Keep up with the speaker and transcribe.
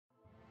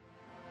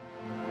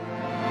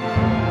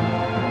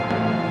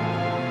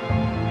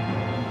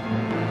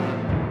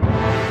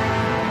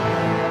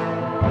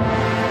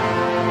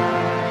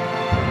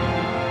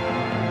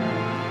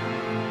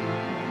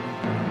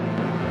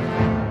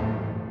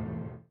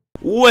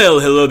Well,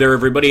 hello there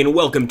everybody, and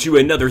welcome to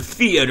another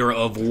Theater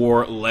of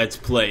War Let's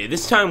Play.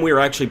 This time we are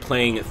actually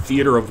playing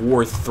Theater of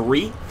War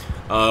 3,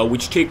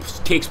 which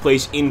takes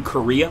place in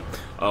Korea.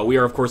 We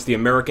are, of course, the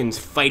Americans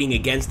fighting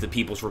against the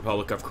People's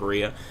Republic of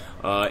Korea,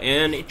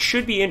 and it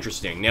should be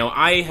interesting. Now,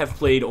 I have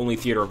played only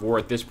Theater of War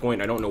at this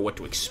point. I don't know what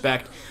to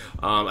expect.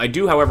 I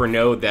do, however,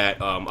 know that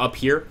up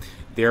here,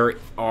 there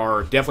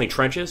are definitely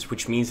trenches,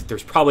 which means that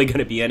there's probably going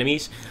to be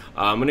enemies.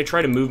 I'm going to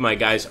try to move my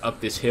guys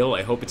up this hill.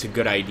 I hope it's a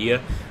good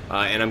idea.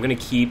 And I'm going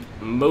to keep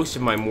most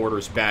of my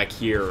mortars back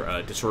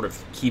here to sort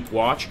of keep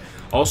watch.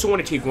 I also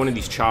want to take one of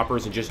these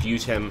choppers and just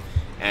use him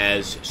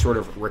as sort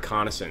of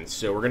reconnaissance.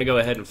 So we're going to go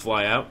ahead and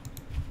fly out.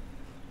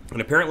 And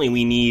apparently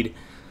we need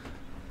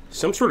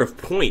some sort of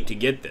point to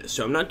get this.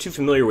 So I'm not too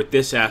familiar with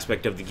this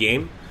aspect of the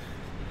game.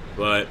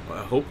 But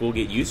I hope we'll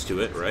get used to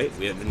it, right?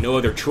 We have no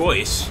other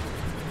choice.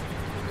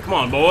 Come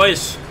on,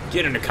 boys.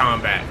 Get into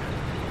combat.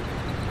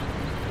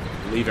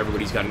 I believe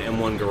everybody's got an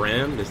M1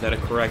 Garand. Is that a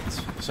correct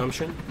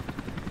assumption?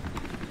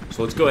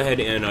 So let's go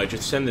ahead and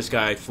just send this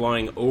guy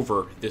flying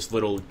over this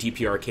little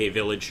DPRK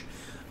village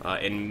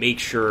and make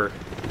sure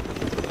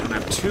we don't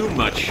have too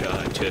much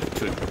to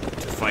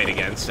fight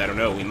against. I don't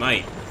know. We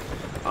might.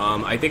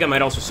 I think I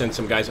might also send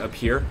some guys up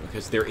here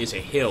because there is a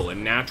hill, a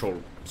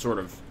natural sort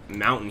of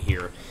mountain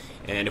here.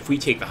 And if we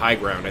take the high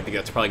ground, I think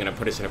that's probably going to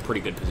put us in a pretty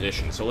good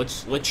position. So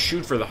let's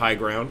shoot for the high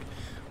ground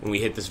when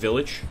we hit this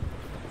village.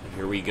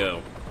 Here we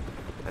go.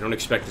 I don't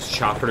expect this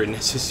chopper to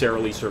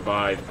necessarily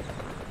survive.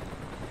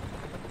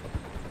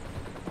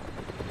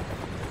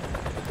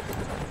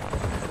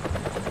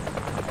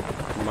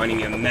 Reminding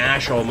me of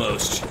MASH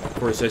almost. Of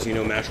course, as you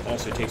know, MASH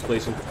also takes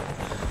place in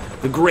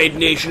the great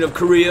nation of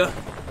Korea.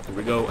 Here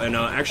we go. And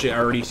actually, I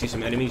already see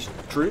some enemy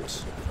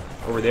troops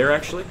over there,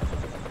 actually.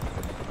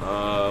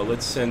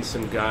 Let's send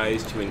some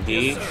guys to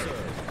engage.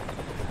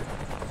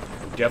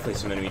 Definitely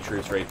some enemy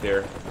troops right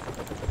there.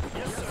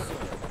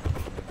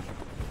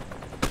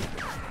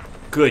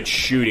 Good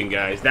shooting,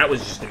 guys. That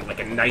was just like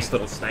a nice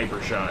little sniper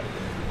shot.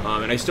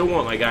 And I still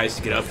want my guys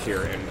to get up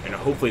here, and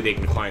hopefully they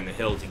can climb the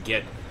hill to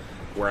get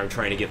where I'm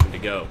trying to get them to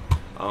go.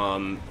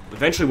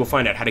 Eventually we'll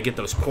find out how to get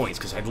those points,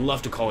 because I'd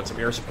love to call in some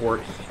air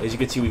support. As you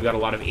can see, we've got a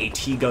lot of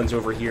AT guns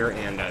over here,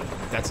 and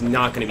that's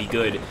not going to be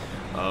good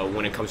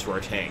when it comes to our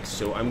tanks.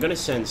 So I'm going to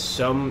send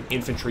some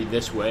infantry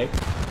this way.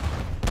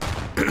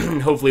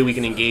 Hopefully we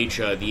can engage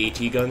the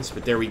AT guns,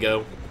 but there we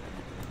go.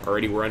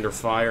 Already we're under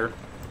fire.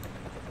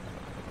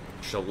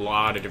 There's a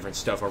lot of different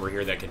stuff over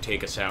here that can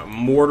take us out.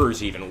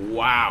 Mortars even.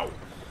 Wow.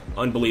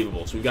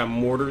 Unbelievable. So we've got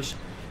mortars.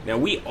 Now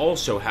we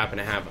also happen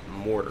to have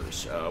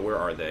mortars. Where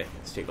are they?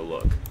 Let's take a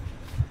look.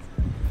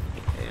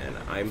 And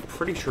I'm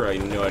pretty sure I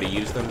know how to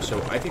use them,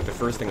 so I think the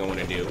first thing I want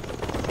to do...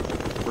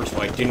 First of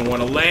all, I didn't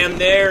want to land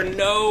there.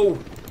 No!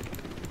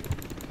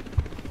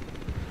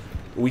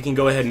 We can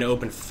go ahead and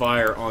open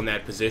fire on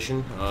that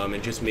position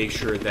and just make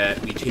sure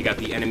that we take out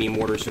the enemy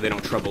mortars so they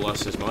don't trouble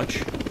us as much.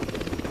 I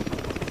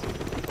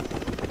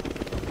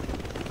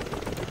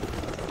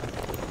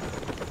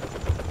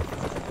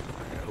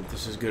hope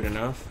this is good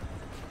enough.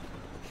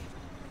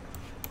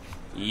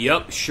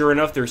 Yep, sure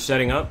enough, they're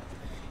setting up.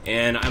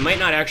 And I might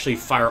not actually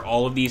fire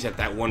all of these at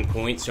that one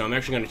point, so I'm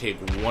actually going to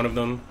take one of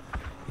them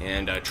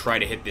and try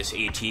to hit this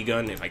AT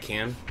gun if I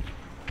can.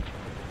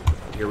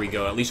 Here we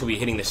go. At least we'll be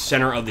hitting the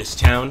center of this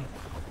town.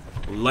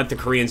 Let the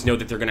Koreans know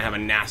that they're going to have a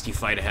nasty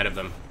fight ahead of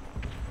them.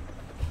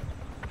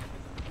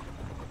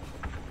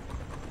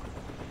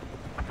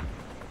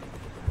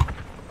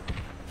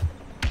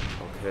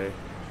 Okay.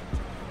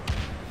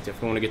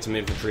 Definitely want to get some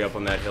infantry up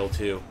on that hill,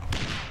 too.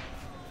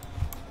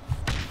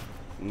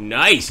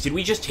 Nice! Did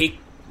we just take...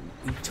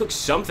 We took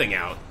something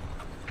out.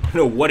 I don't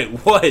know what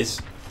it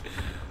was.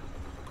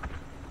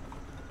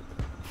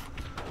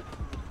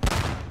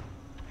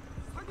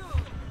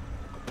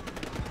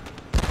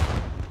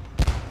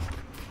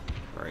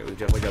 Alright, we've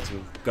definitely got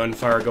some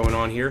gunfire going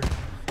on here.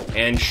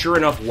 And sure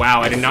enough,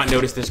 wow, I did not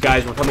notice this,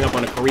 guys. We're coming up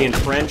on a Korean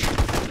trench.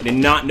 I did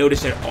not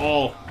notice at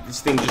all.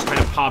 This thing just kind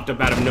of popped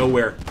up out of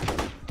nowhere.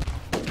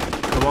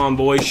 Come on,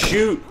 boys,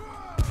 shoot!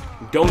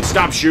 Don't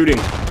stop shooting.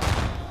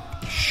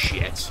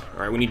 Shit.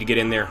 Alright, we need to get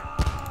in there.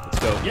 Let's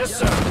go. Yes,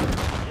 sir.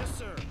 Yes,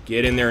 sir.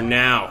 Get in there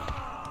now.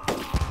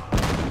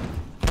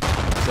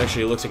 This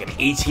actually looks like an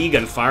AT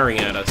gun firing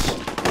at us.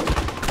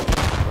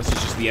 This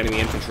is just the enemy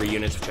infantry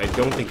units, which I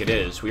don't think it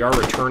is. We are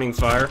returning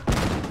fire.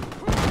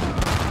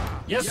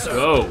 Yes, sir.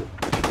 Go.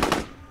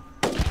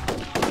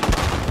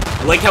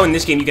 I like how in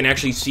this game you can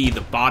actually see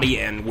the body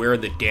and where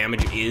the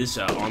damage is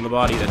on the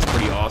body. That's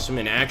pretty awesome.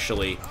 And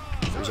actually,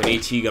 there's an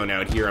AT gun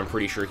out here. I'm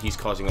pretty sure he's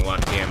causing a lot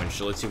of damage.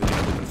 So let's see if we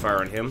can open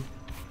fire on him.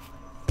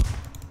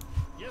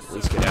 At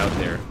least get out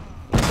there.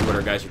 Let's see what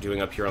our guys are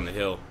doing up here on the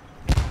hill.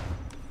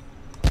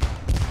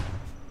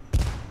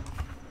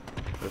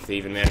 If they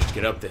even manage to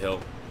get up the hill.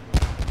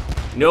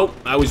 Nope,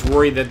 I was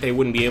worried that they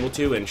wouldn't be able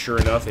to, and sure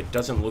enough, it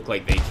doesn't look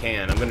like they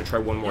can. I'm going to try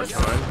one more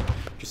time,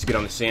 just to get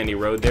on the sandy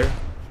road there.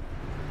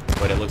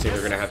 But it looks like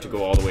they're going to have to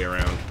go all the way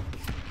around.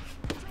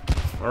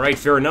 Alright,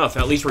 fair enough.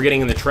 At least we're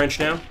getting in the trench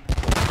now.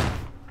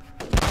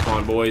 Come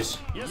on, boys.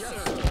 Yes,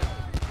 sir.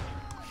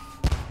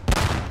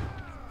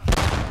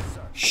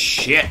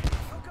 shit.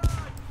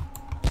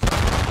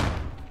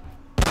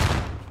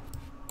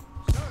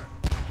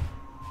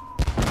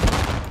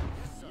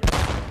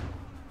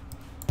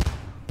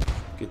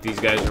 Get these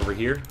guys over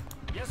here.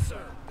 Yes,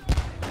 sir.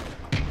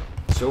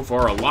 So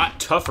far, a lot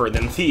tougher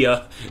than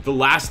the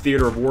last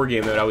Theater of War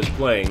game that I was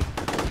playing.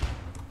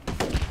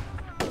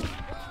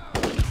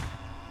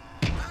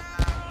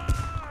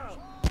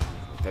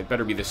 That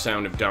better be the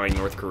sound of dying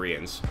North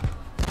Koreans.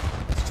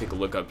 Let's take a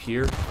look up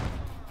here.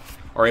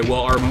 Alright,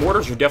 well, our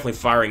mortars are definitely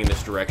firing in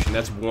this direction.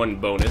 That's one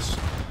bonus.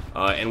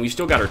 And we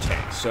still got our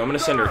tanks. So I'm going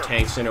to send our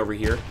tanks in over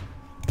here.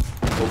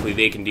 Hopefully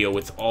they can deal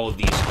with all of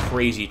these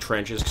crazy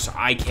trenches, because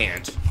I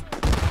can't.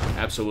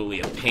 Absolutely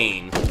a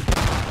pain.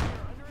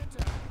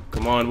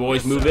 Come on,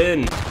 boys, move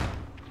in. In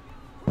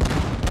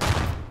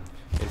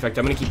fact,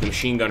 I'm going to keep the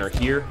machine gunner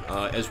here,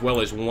 as well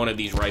as one of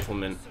these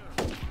riflemen.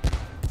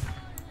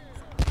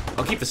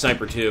 I'll keep the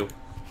sniper, too.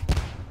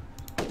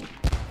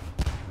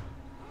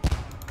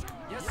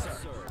 Yes, sir.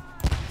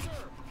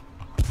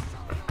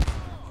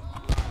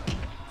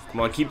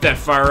 Come on, keep that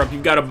fire up.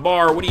 You've got a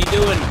bar. What are you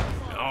doing?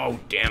 Oh,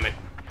 damn it.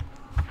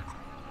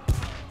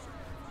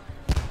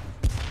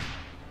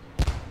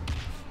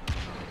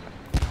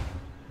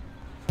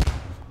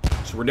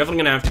 So we're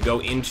definitely going to have to go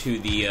into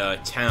the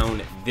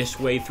town this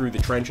way through the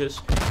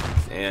trenches.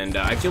 And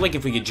I feel like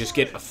if we could just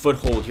get a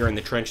foothold here in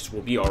the trenches,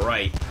 we'll be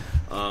alright.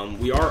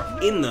 We are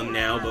in them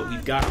now, but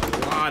we've got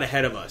a lot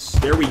ahead of us.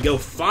 There we go,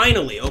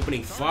 finally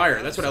opening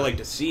fire. That's what I like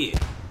to see.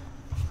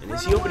 And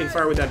is he opening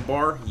fire with that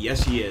bar?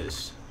 Yes, he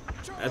is.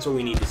 That's what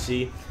we need to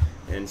see.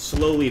 And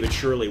slowly but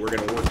surely, we're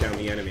going to work down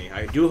the enemy.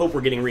 I do hope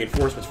we're getting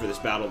reinforcements for this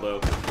battle, though,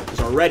 because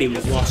already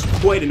we've lost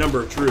quite a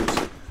number of troops.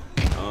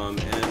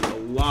 And a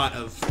lot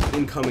of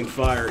incoming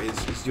fire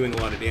is doing a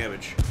lot of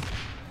damage.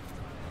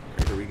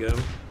 Alright, here we go.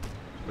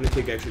 I'm going to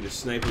take actually the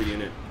sniper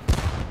unit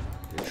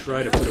and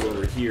try to put it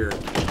over here.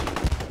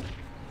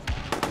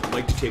 I'd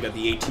like to take out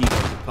the AT guns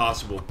if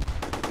possible.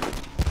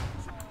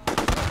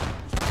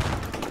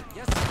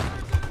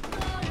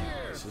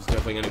 This is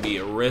definitely going to be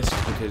a risk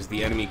because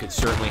the enemy could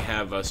certainly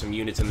have some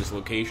units in this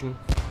location.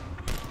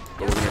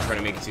 But we're going to try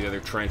to make it to the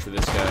other trench with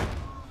this guy.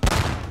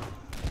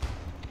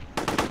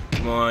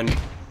 Come on.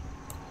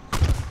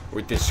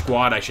 With this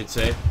squad, I should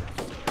say.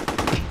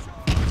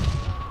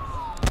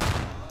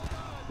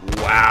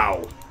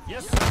 Wow.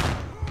 Yes, sir.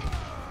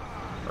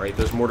 Alright,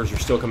 those mortars are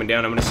still coming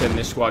down. I'm going to send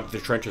this squad to the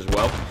trench as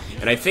well.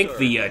 And I think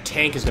the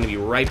tank is going to be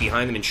right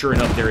behind them, and sure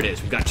enough, there it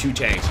is. We've got 2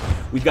 tanks.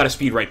 We've got to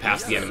speed right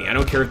past the enemy. I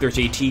don't care if there's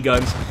AT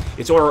guns.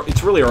 It's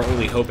really our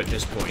only hope at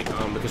this point,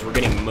 because we're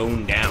getting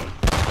mown down.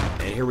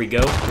 And here we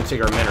go. Looks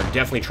like our men are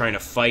definitely trying to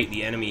fight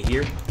the enemy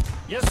here.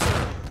 Yes,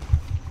 sir.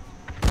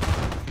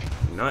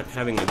 Not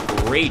having a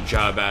great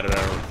job at it,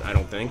 I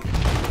don't think.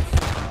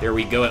 There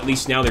we go. At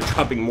least now they're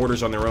dropping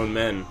mortars on their own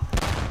men.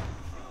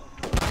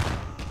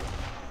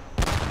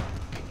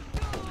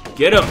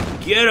 Get him!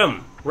 Get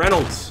him!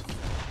 Reynolds!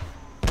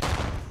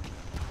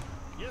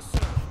 Yes, sir.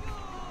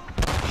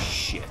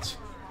 Shit.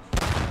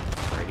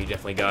 Alright, he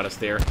definitely got us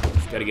there.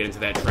 Gotta get into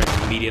that trench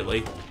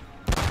immediately.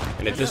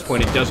 And at this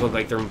point, it does look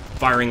like they're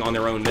firing on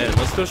their own men.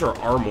 Unless those are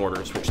our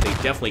mortars, which they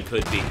definitely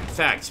could be. In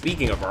fact,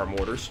 speaking of our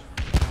mortars,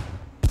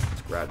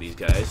 let's grab these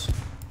guys.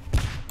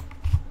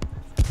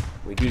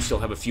 We do still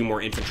have a few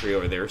more infantry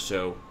over there,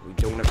 so we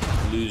don't have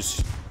to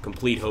lose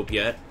complete hope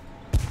yet.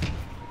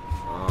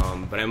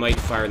 But I might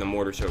fire the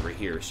mortars over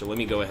here, so let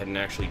me go ahead and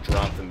actually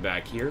drop them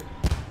back here.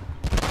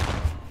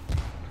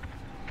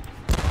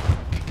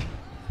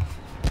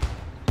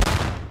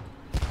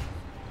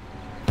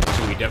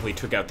 So we definitely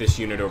took out this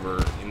unit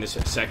over in this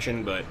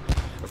section, but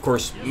of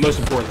course, the most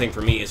important thing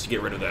for me is to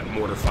get rid of that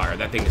mortar fire.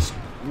 That thing is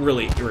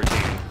really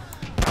irritating.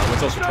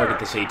 Let's also target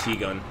this AT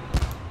gun.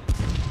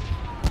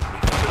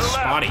 It's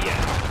spotty yet.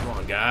 Come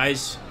on,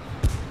 guys.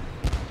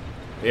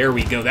 There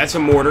we go. That's a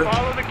mortar.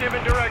 Follow the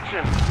given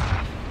direction.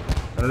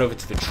 I don't know if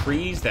it's the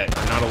trees that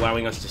are not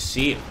allowing us to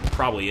see. It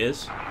probably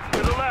is.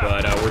 To the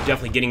left. But we're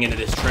definitely getting into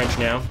this trench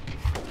now.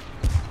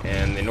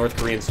 And the North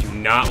Koreans do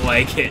not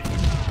like it.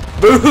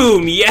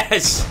 Boom!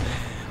 Yes!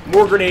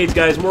 More grenades,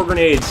 guys. More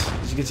grenades.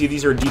 As you can see,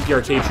 these are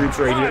DPRK troops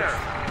right here.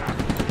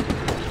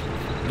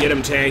 Get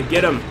him, tank.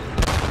 Get him.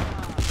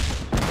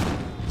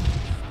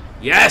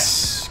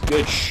 Yes!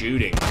 Good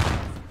shooting.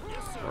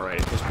 Alright,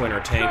 at this point,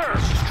 our tank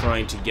is just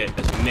trying to get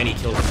as many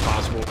kills as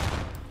possible.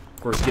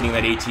 Of course, getting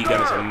that AT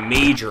gun is a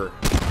major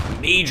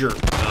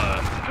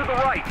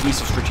piece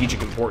of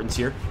strategic importance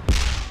here.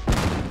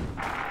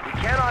 We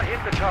cannot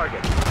hit the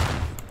target.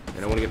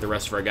 And I want to get the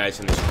rest of our guys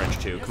in this trench,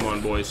 too. Come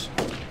on, boys.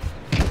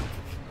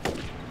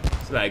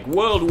 It's like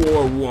World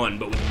War I,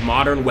 but with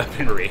modern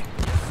weaponry.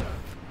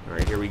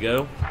 Alright, here we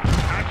go.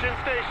 Action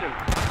station.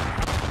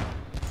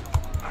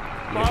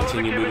 I'm going to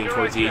continue moving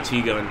towards the AT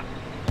gun.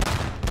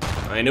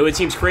 I know it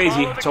seems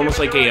crazy. It's almost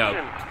like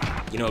a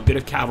bit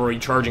of cavalry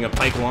charging a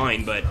pike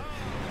line, but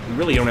we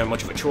really don't have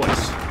much of a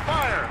choice.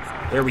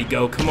 Fire. There we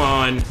go. Come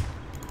on.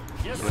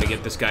 I'm going to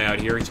get this guy out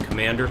here. He's a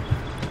commander.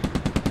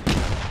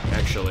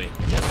 Actually,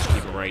 let's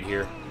keep him right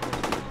here.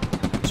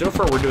 so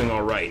far we're doing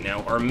alright.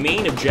 Now, our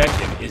main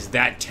objective is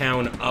that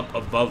town up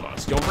above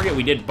us. Don't forget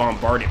we did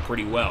bombard it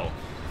pretty well,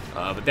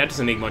 but that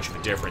doesn't make much of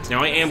a difference.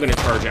 Now, I am going to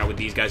charge out with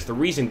these guys. The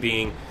reason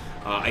being,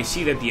 I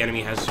see that the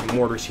enemy has some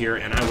mortars here,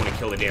 and I want to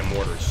kill the damn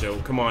mortars. So,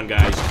 come on,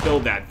 guys.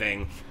 Build that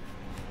thing.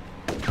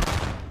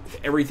 With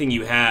everything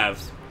you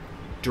have,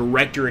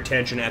 direct your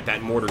attention at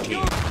that mortar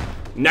team.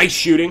 Nice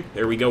shooting.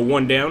 There we go,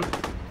 one down.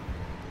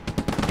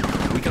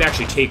 We could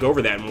actually take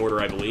over that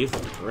mortar, I believe.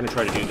 We're going to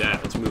try to do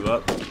that. Let's move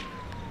up.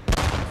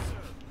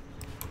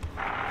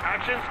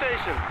 Action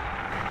station.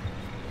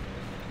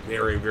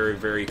 Very, very,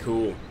 very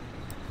cool.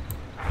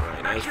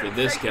 Alright, as for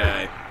this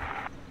guy,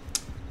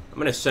 I'm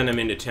going to send him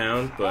into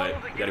town, but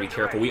we got to be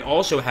careful. We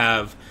also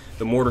have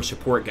the mortar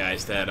support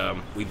guys that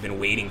we've been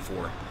waiting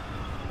for.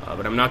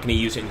 But I'm not going to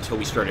use it until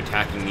we start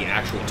attacking the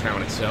actual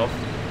town itself.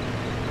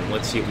 And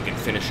let's see if we can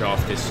finish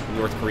off this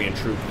North Korean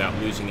troop without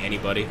losing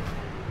anybody.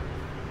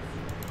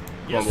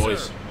 Come on,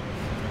 boys. Sir.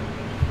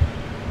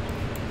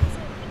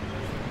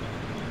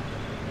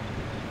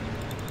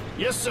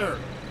 Yes, sir.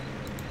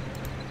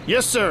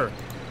 Yes, sir.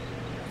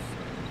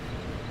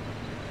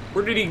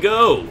 Where did he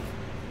go?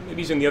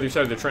 Maybe he's on the other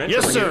side of the trench.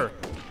 Yes, over sir. here.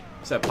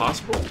 Is that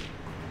possible?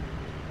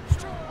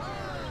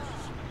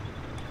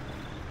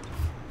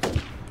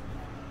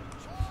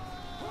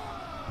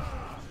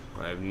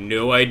 I have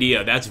no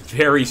idea. That's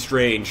very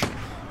strange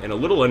and a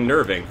little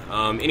unnerving.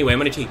 Anyway, I'm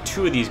going to take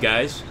two of these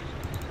guys.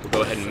 We'll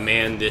go ahead and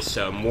man this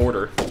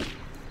mortar.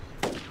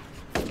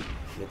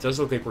 It does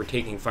look like we're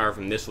taking fire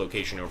from this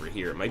location over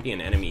here. It might be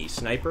an enemy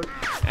sniper.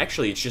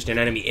 Actually, it's just an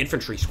enemy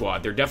infantry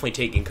squad. They're definitely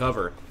taking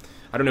cover.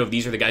 I don't know if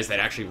these are the guys that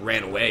actually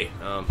ran away.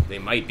 They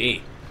might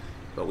be.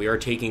 But we are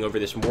taking over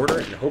this mortar,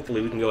 and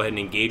hopefully we can go ahead and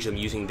engage them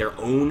using their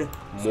own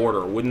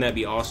mortar. Wouldn't that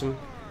be awesome?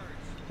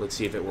 Let's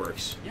see if it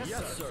works.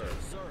 Yes, sir.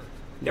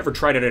 Never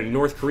tried it at a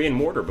North Korean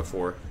mortar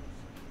before.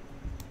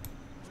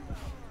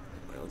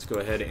 Well, let's go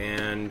ahead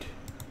and...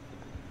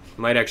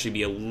 Might actually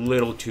be a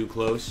little too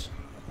close.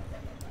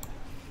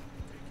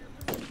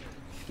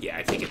 Yeah,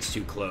 I think it's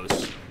too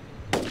close.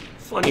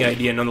 Funny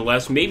idea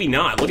nonetheless. Maybe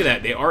not. Look at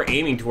that. They are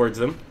aiming towards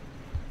them.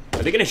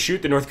 Are they going to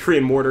shoot the North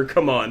Korean mortar?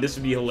 Come on. This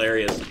would be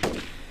hilarious.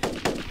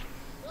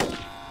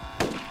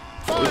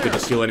 Oh, good to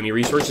steal enemy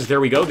resources.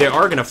 There we go. They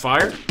are going to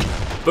fire.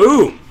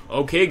 Boom.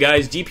 Okay,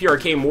 guys.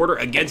 DPRK mortar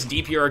against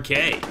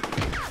DPRK.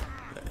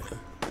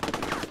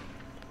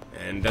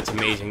 And that's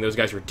amazing. Those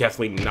guys were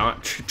definitely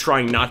not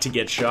trying not to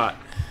get shot.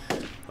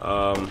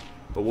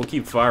 But we'll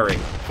keep firing.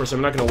 Of course,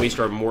 I'm not going to waste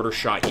our mortar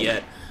shot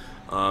yet.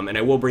 And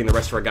I will bring the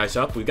rest of our guys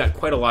up. We've got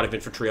quite a lot of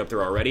infantry up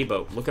there already,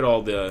 but look at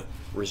all the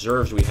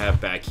reserves we have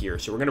back here.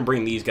 So we're going to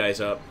bring these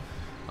guys up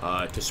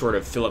to sort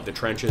of fill up the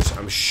trenches.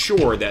 I'm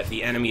sure that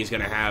the enemy is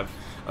going to have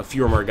a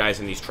few more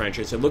guys in these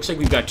trenches. It looks like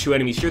we've got two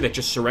enemies here that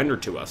just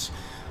surrendered to us.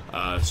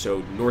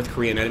 So North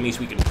Korean enemies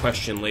we can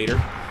question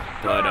later.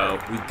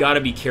 But we've got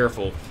to be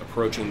careful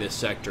approaching this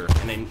sector.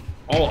 And in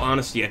all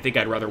honesty, I think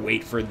I'd rather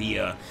wait for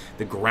the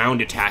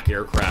ground attack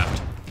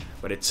aircraft.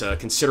 But it's a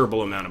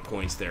considerable amount of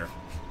points there.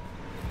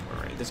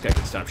 Alright, this guy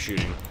can stop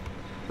shooting.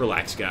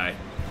 Relax, guy.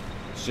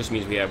 This just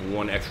means we have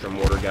one extra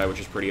mortar guy, which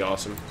is pretty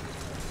awesome.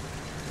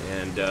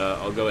 And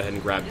I'll go ahead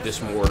and grab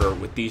this mortar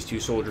with these two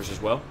soldiers as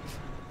well.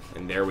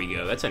 And there we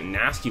go. That's a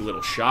nasty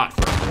little shot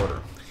for a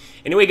mortar.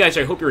 Anyway, guys,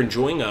 I hope you're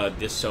enjoying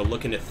this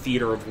look into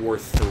Theater of War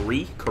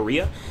 3,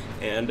 Korea.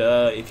 And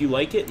if you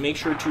like it, make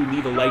sure to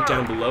leave a like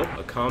down below,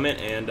 a comment,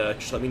 and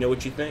just let me know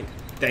what you think.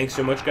 Thanks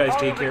so much, guys.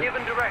 Take care,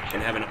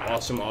 and have an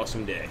awesome,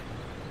 awesome day.